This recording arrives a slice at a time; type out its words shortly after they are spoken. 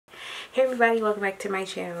Hey everybody, welcome back to my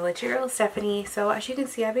channel. It's your girl Stephanie. So as you can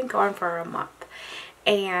see, I've been gone for a month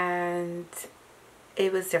and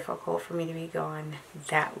it was difficult for me to be gone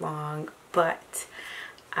that long, but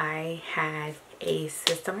I had a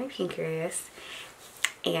cyst on my pancreas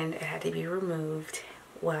and it had to be removed.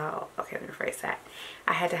 Well, okay, let me rephrase that.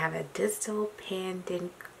 I had to have a distal pancreatomy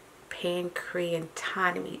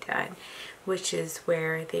done, which is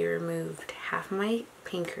where they removed half of my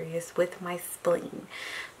pancreas with my spleen,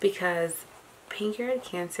 because pancreatic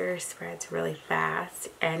cancer spreads really fast,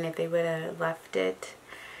 and if they would have left it,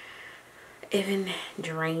 even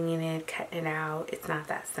draining it, cutting it out, it's not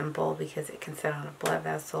that simple because it can sit on a blood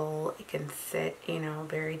vessel. It can sit,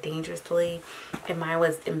 very dangerously. And mine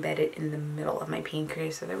was embedded in the middle of my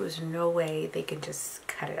pancreas, so there was no way they could just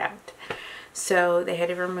cut it out. So they had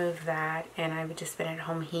to remove that, and I've just been at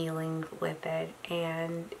home healing with it.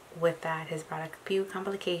 And with that has brought a few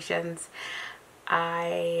complications.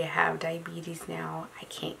 I have diabetes now. I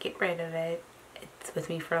can't get rid of it. It's with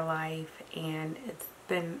me for life, and it's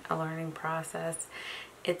been a learning process.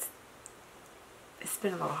 It's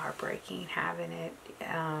been a little heartbreaking having it.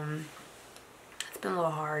 It's been a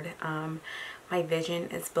little hard. My vision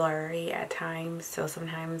is blurry at times, so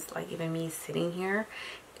sometimes, like, even me sitting here,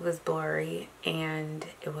 it was blurry, and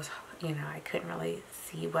it was, I couldn't really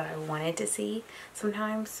see what I wanted to see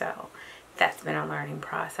sometimes. So that's been a learning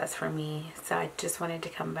process for me. So I just wanted to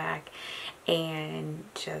come back and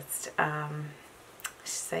just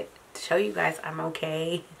show you guys I'm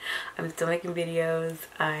okay. I'm still making videos.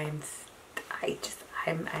 I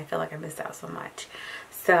feel like I missed out so much.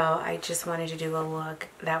 So I just wanted to do a look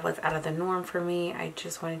that was out of the norm for me. I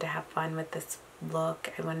just wanted to have fun with this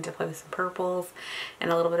look. I wanted to play with some purples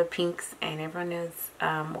and a little bit of pinks, and everyone knows,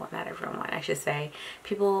 well, not everyone, I should say,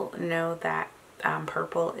 people know that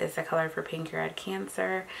purple is the color for pancreatic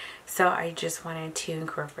cancer. So I just wanted to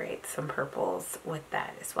incorporate some purples with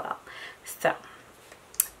that as well. So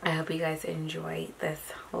I hope you guys enjoy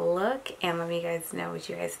this look, and let me guys know what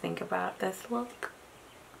you guys think about this look.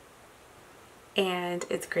 And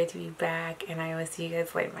it's great to be back, and I will see you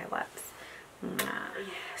guys later, my loves.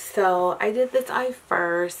 So I did this eye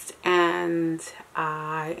first, and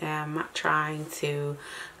I am trying to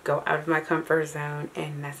go out of my comfort zone,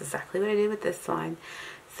 and that's exactly what I did with this one.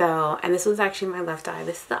 So, and this was actually my left eye.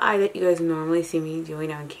 This is the eye that you guys normally see me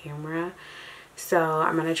doing on camera. So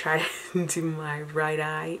I'm gonna try to do my right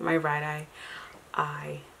eye. My right eye,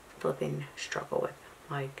 I flipping struggle with,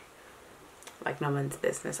 like no one's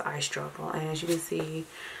business. I struggle, and as you can see,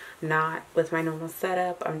 not with my normal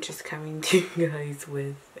setup. I'm just coming to you guys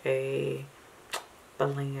with a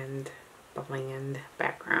bland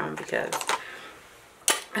background because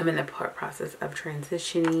I'm in the process of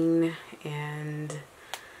transitioning, and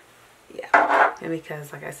yeah, and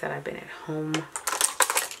because, like I said, I've been at home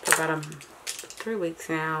for about 3 weeks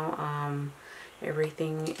now.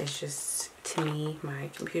 Everything is just, to me,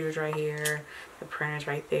 my computer's right here, the printer's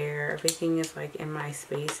right there, everything is like in my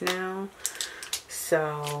space now.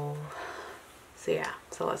 So yeah,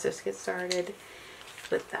 so let's just get started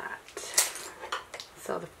with that.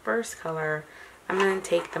 So the first color, I'm going to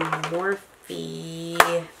take the Morphe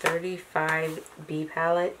 35B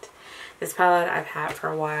palette. This palette I've had for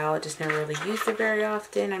a while, just never really used it very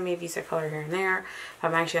often. I may have used a color here and there.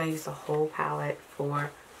 I'm actually going to use the whole palette for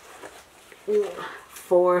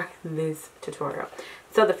this tutorial.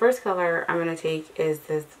 So the first color I'm going to take is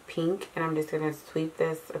this pink, and I'm just going to sweep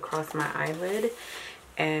this across my eyelid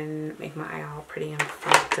and make my eye all pretty and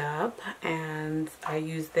fluffed up. And I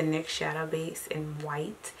use the NYX shadow base in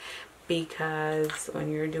white because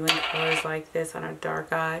when you're doing colors like this on a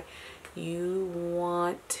dark eye, you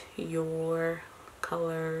want your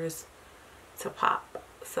colors to pop.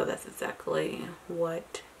 So that's exactly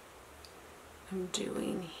what I'm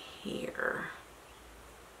doing here.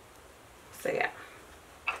 So yeah,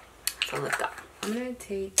 so let's go. I'm gonna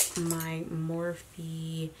take my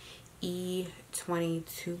Morphe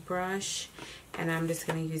E22 brush, and I'm just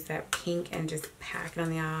gonna use that pink and just pack it on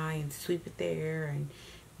the eye and sweep it there and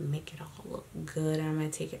make it all look good. And I'm gonna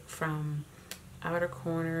take it from outer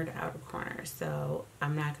corner to outer corner. So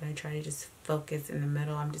I'm not gonna try to just focus in the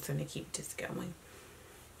middle. I'm just gonna keep just going.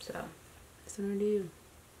 So that's what I'm gonna do.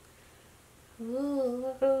 Ooh,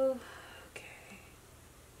 okay.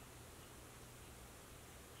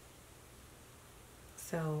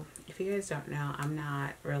 So if you guys don't know, I'm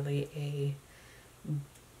not really a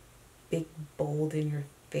big, bold in your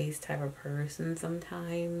face type of person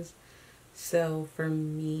sometimes. So for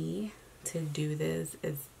me to do this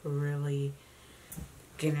is really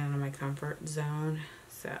getting out of my comfort zone.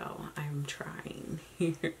 So I'm trying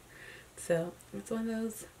here. So it's one of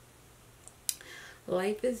those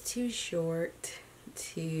life is too short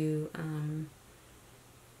to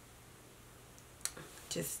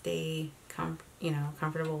just stay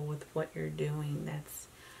comfortable with what you're doing.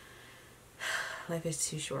 Life is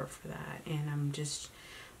too short for that. And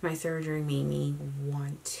my surgery made me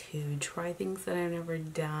want to try things that I've never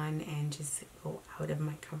done and just go out of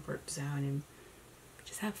my comfort zone and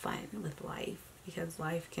just have fun with life, because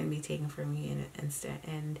life can be taken from you in an instant,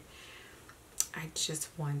 and I just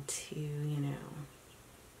want to,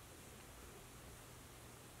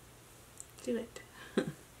 do it.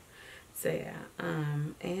 So yeah,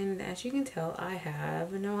 and as you can tell, I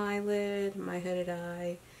have no eyelid. My hooded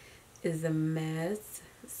eye is a mess.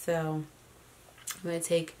 So I'm going to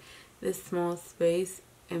take this small space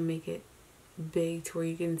and make it big to where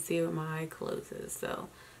you can see what my eye closes. So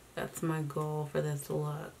that's my goal for this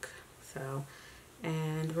look. So,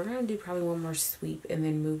 and we're going to do probably one more sweep and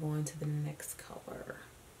then move on to the next color.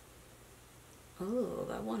 Oh,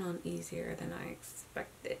 that went on easier than I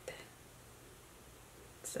expected.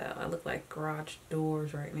 So I look like garage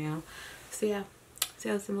doors right now. So yeah, see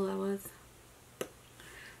how simple that was?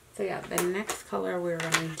 So yeah, the next color we're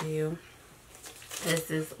going to do is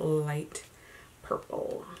this light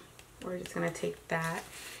purple. We're just going to take that,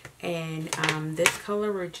 and this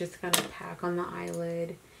color we're just going to pack on the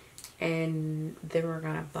eyelid, and then we're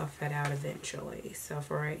going to buff it out eventually. So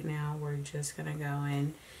for right now, we're just going to go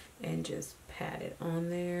in and just pat it on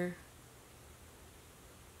there.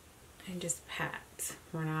 And just pat.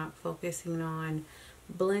 We're not focusing on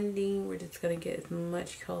blending. We're just going to get as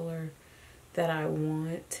much color that I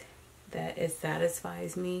want, that it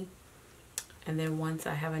satisfies me. And then once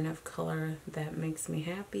I have enough color that makes me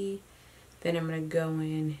happy, then I'm going to go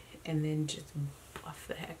in and then just buff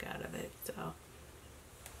the heck out of it. So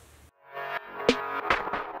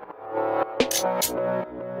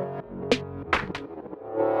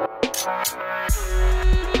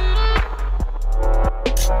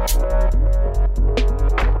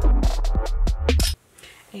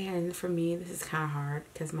and for me, this is kind of hard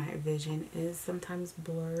because my vision is sometimes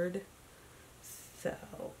blurred. So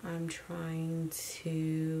I'm trying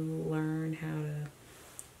to learn how to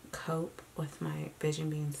cope with my vision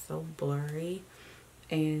being so blurry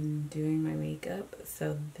and doing my makeup.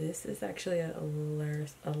 So this is actually a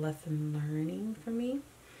lesson learning for me.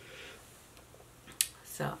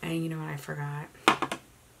 So, and you know what I forgot?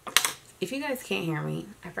 If you guys can't hear me,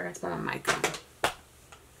 I forgot to put my mic on.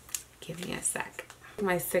 Give me a sec.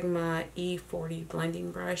 My Sigma E40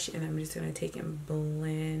 blending brush, and I'm just going to take and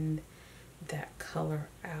blend that color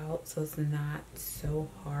out so it's not so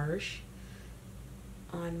harsh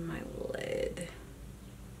on my lid.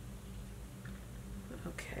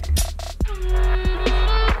 Okay.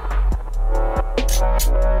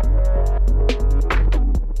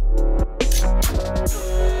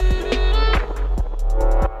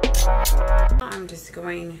 I'm just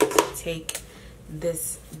going to take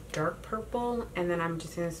this dark purple, and then I'm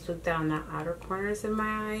just going to swoop down the outer corners of my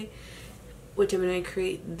eye, which I'm going to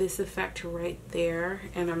create this effect right there,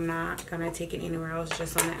 and I'm not going to take it anywhere else,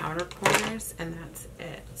 just on the outer corners, and that's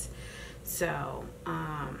it. So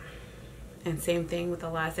and same thing with the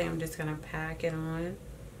last thing. I'm just going to pack it on,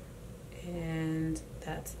 and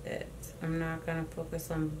that's it. I'm not going to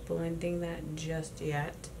focus on blending that just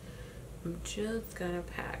yet. I'm just going to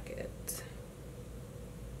pack it.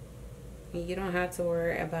 You don't have to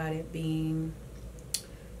worry about it being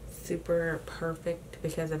super perfect,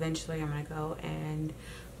 because eventually I'm going to go and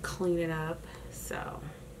clean it up. So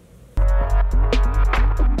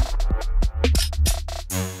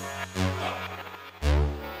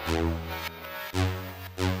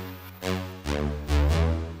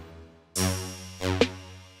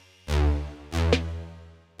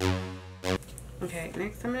okay,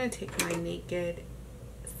 next I'm going to take my Naked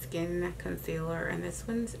Skin concealer, and this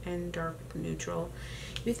one's in dark neutral.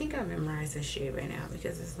 You think I memorized this shade by now,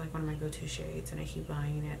 because it's like one of my go-to shades and I keep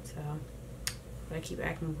buying it, so but I keep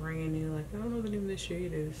acting brand new, like I don't know what the name of this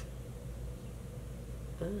shade is.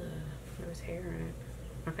 Ugh, there's hair in it.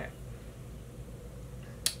 Okay,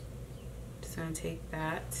 just gonna take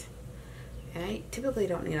that, and I typically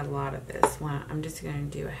don't need a lot of this one. I'm just gonna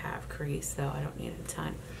do a half crease, so I don't need a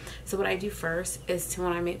ton. So what I do first is to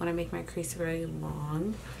when I make my crease very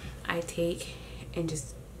long, I take and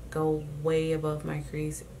just go way above my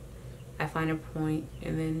crease. I find a point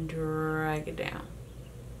and then drag it down.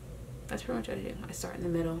 That's pretty much what I do. I start in the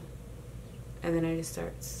middle, and then I just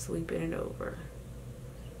start sweeping it over.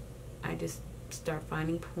 I just start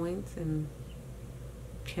finding points and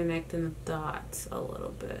connecting the dots a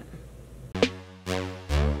little bit.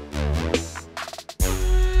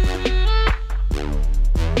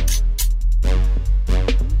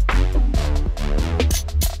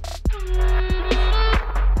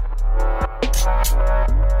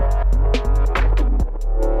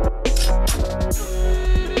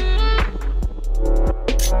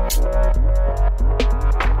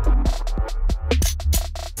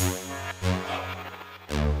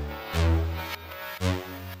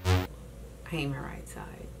 paint my right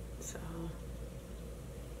side. So,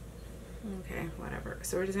 okay, whatever.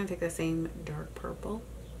 So we're just gonna take the same dark purple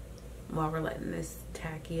while we're letting this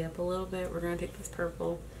tacky up a little bit. We're gonna take this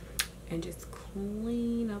purple and just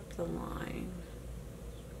clean up the line.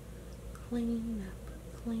 Clean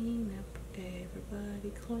up,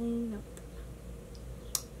 everybody clean up.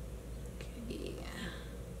 Okay.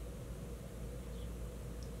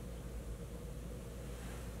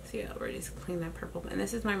 So yeah, we're just clean that purple. And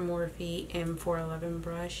this is my Morphe M411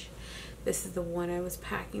 brush. This is the one I was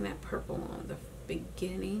packing that purple on the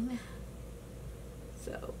beginning.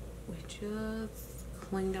 So we just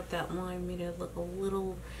cleaned up that line, made it look a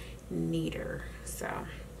little neater. So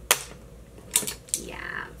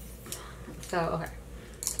yeah. So okay.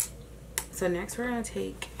 So next we're gonna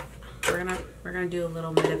do a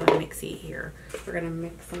little bit of a mixy here. We're gonna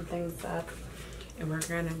mix some things up, and we're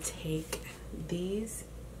gonna take these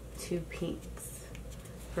two pinks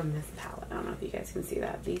from this palette. I don't know if you guys can see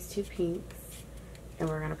that. These two pinks, and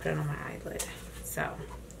we're gonna put it on my eyelid. So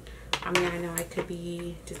I mean, I know I could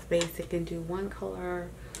be just basic and do one color,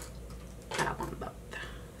 but I want both.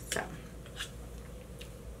 So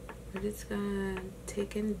we're just gonna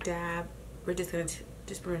take and dab. We're gonna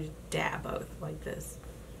dab both like this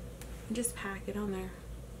and just pack it on there.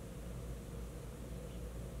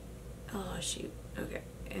 Oh shoot. Okay,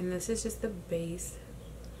 and this is just the base,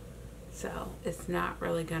 so it's not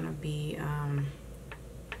really gonna be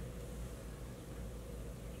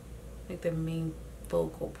like the main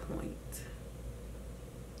focal point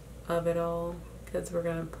of it all, because we're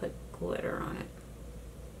gonna put glitter on it.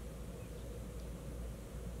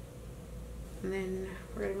 And then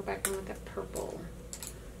we're gonna go back in with that purple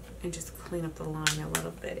and just clean up the line a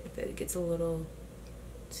little bit if it gets a little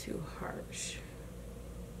too harsh.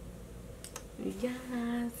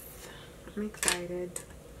 Yes, I'm excited.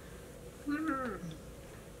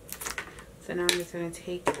 So now I'm just gonna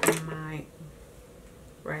take my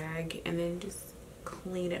rag and then just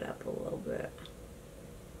clean it up a little bit.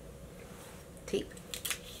 Tape.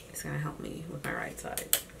 It's gonna help me with my right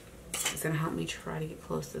side. It's gonna help me try to get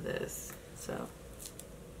close to this. So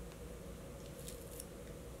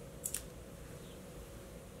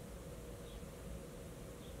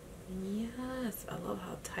yes, I love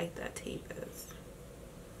how tight that tape is.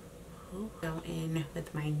 Go in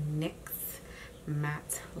with my NYX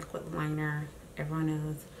matte liquid liner. Everyone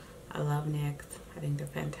knows I love NYX. I think they're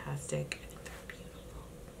fantastic. I think they're beautiful.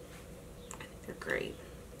 I think they're great.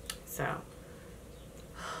 So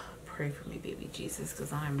pray for me, baby Jesus,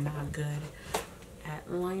 because I'm not good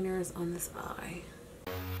at liners on this eye.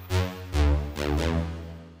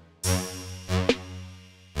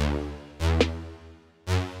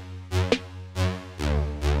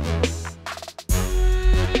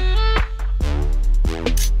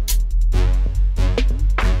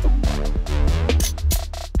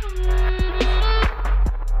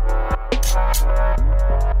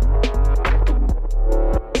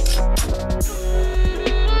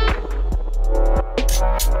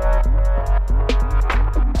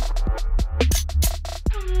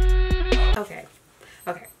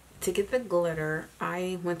 To get the glitter,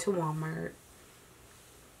 I went to Walmart.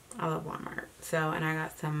 I love Walmart. So, and I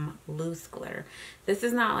got some loose glitter. This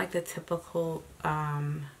is not like the typical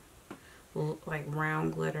like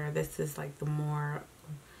round glitter. This is like the more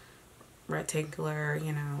rectangular,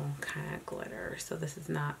 you know, kind of glitter. So this is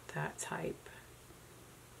not that type.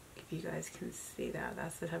 If you guys can see that,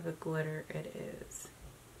 that's the type of glitter it is.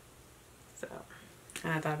 So,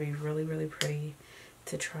 and I thought it'd be really, really pretty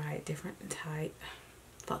to try a different type.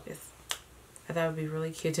 Focus. I thought it would be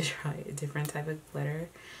really cute to try a different type of glitter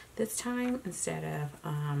this time instead of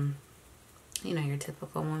you know, your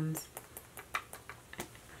typical ones.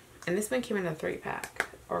 And this one came in a 3-pack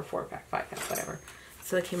or 4-pack, 5-pack, whatever.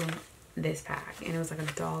 So it came in this pack, and it was like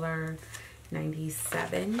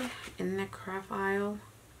 $1.97 in the craft aisle.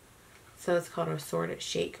 So it's called Assorted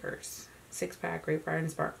Shakers 6-pack Grapevine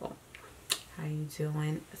Sparkle. How you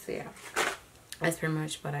doing? So yeah, that's pretty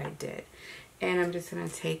much what I did. And I'm just gonna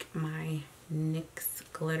take my NYX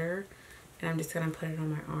glitter and I'm just gonna put it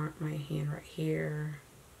on my arm, my hand right here,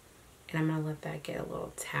 and I'm gonna let that get a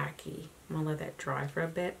little tacky. I'm gonna let that dry for a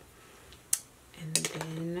bit, and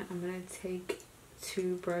then I'm gonna take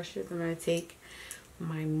 2 brushes. I'm gonna take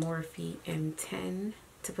my Morphe M10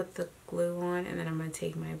 to put the glue on, and then I'm gonna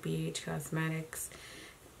take my BH Cosmetics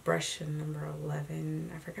brush number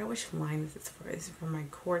 11. I forgot which line this is for. Is it for my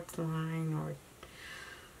quartz line or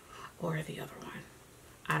the other one?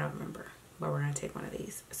 I don't remember, but we're gonna take one of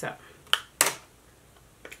these. So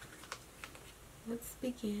let's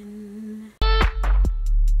begin.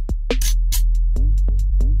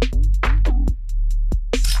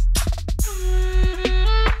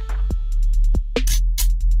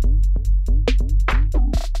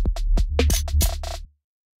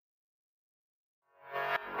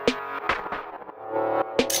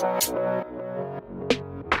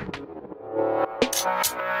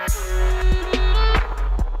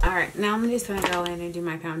 Alright, now I'm just going to go in and do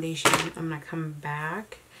my foundation. I'm going to come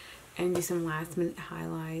back and do some last minute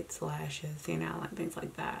highlights, lashes, you know, like things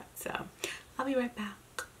like that. So, I'll be right back.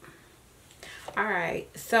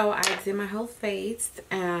 Alright, so I did my whole face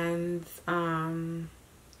and, well,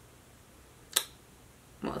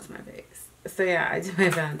 it's my face. So yeah, I did my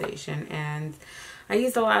foundation and I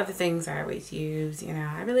used a lot of the things I always use, you know.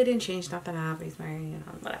 I really didn't change nothing up. I used my, you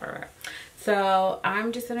know, whatever. So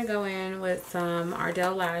I'm just going to go in with some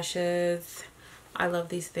Ardell lashes. I love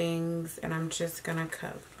these things and I'm just going to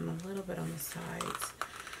cut them a little bit on the sides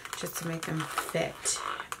just to make them fit.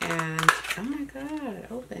 And, oh my god,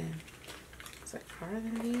 open. It's like harder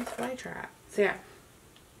than these fly traps. So yeah.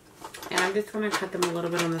 And I'm just going to cut them a little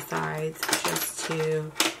bit on the sides just to,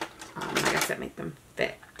 like I said, make them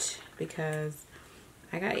fit. Because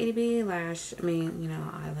I got itty bitty lash, I mean, you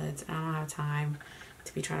know, eyelids. I don't have time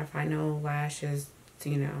to be trying to find no lashes, to,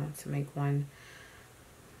 you know, to make one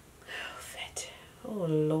fit. Oh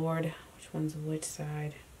Lord, which one's which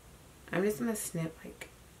side? I'm just going to snip like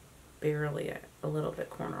barely a little bit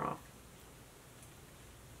corner off.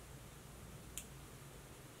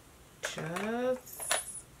 Just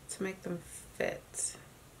to make them fit.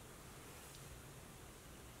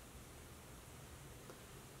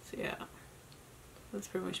 So yeah, that's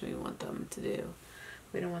pretty much what we want them to do.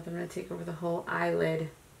 We don't want them to take over the whole eyelid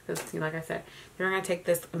because, like I said, they're going to take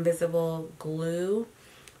this invisible glue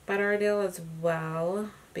by Ardell as well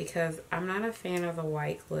because I'm not a fan of the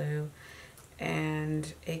white glue,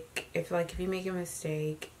 and if you make a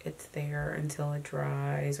mistake, it's there until it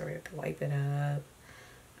dries or you have to wipe it up.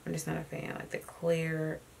 I'm just not a fan. Like the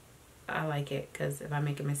clear, I like it because if I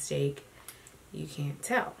make a mistake, you can't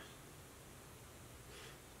tell.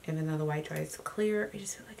 Even though the white dries clear, I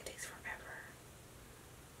just feel like it takes forever.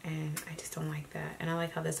 And I just don't like that. And I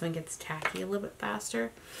like how this one gets tacky a little bit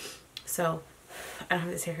faster. So I don't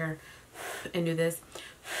have to sit here and do this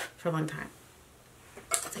for a long time.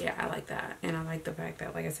 So yeah, I like that. And I like the fact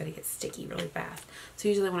that, like I said, it gets sticky really fast. So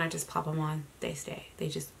usually when I just pop them on, they stay. They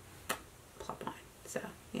just plop on. So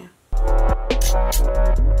yeah.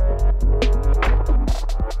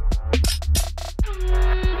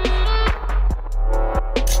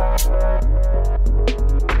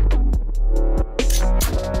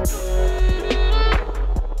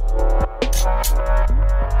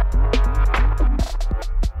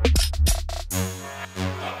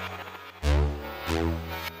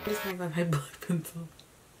 Just make my black pencil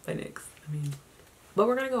by NYX. I mean, but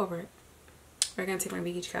we're gonna go over it. We're gonna take my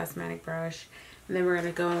Beach Cosmetic brush, and then we're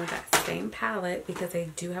gonna go in with that same palette because they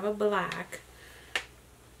do have a black.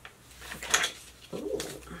 Okay. Ooh.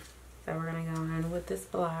 So we're gonna go in with this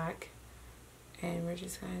black, and we're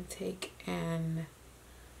just gonna take and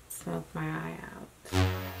smoke my eye out.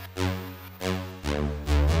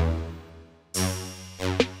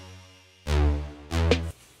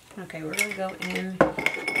 Okay, we're gonna go in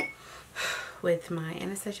with my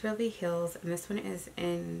Anastasia Beverly Hills, and this one is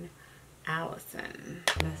in Allison.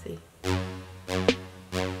 Let's see.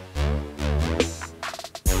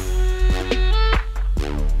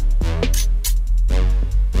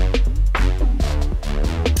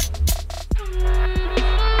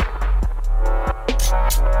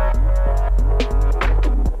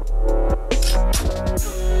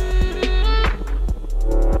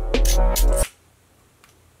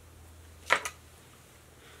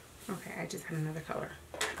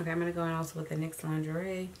 Okay, I'm going to go in also with the NYX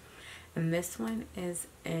Lingerie. And this one is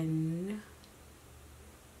in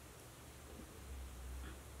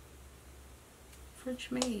French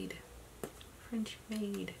Maid. French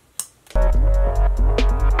Maid.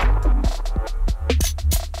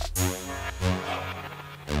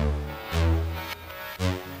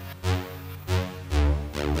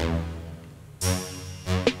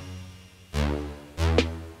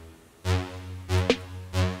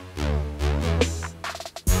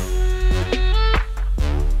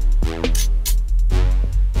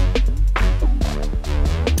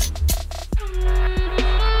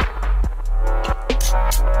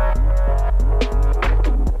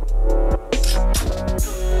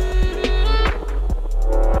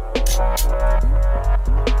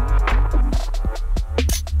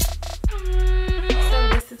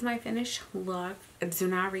 My finished look. Do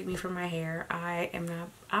not read me for my hair. I'm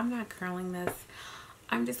not curling this.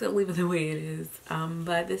 I'm just gonna leave it the way it is.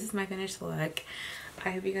 But this is my finished look. I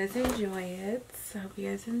hope you guys enjoy it. I hope you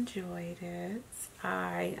guys enjoyed it.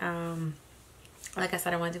 I Like I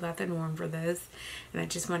said, I wanted to go out the norm for this, and I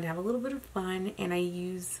just wanted to have a little bit of fun. And I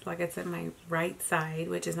use, like I said, my right side,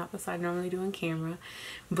 which is not the side I normally do on camera,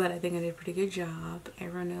 but I think I did a pretty good job.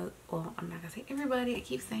 Everyone knows, well, I'm not gonna say everybody, I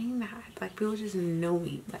keep saying that, like people just know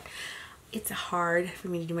me, but it's hard for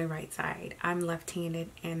me to do my right side. I'm left-handed,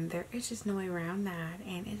 and there is just no way around that,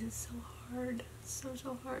 and it is so hard,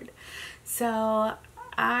 so hard. So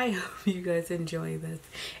I hope you guys enjoy this,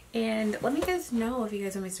 and let me guys know if you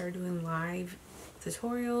guys want me to start doing live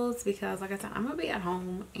tutorials, because like I said, I'm gonna be at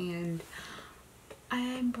home and I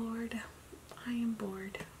am bored. I'm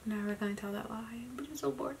never gonna tell that lie, but I'm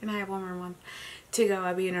so bored, and I have 1 more month to go.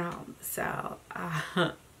 I'll be in her home, so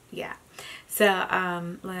yeah. So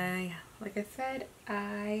like I said,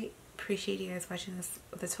 I appreciate you guys watching this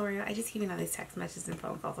tutorial. I just keep getting all these text messages and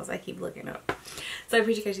phone calls as I keep looking up, so I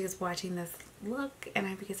appreciate you guys watching this look, and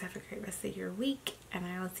I hope you guys have a great rest of your week, and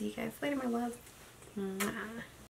I will see you guys later, my love. Mwah.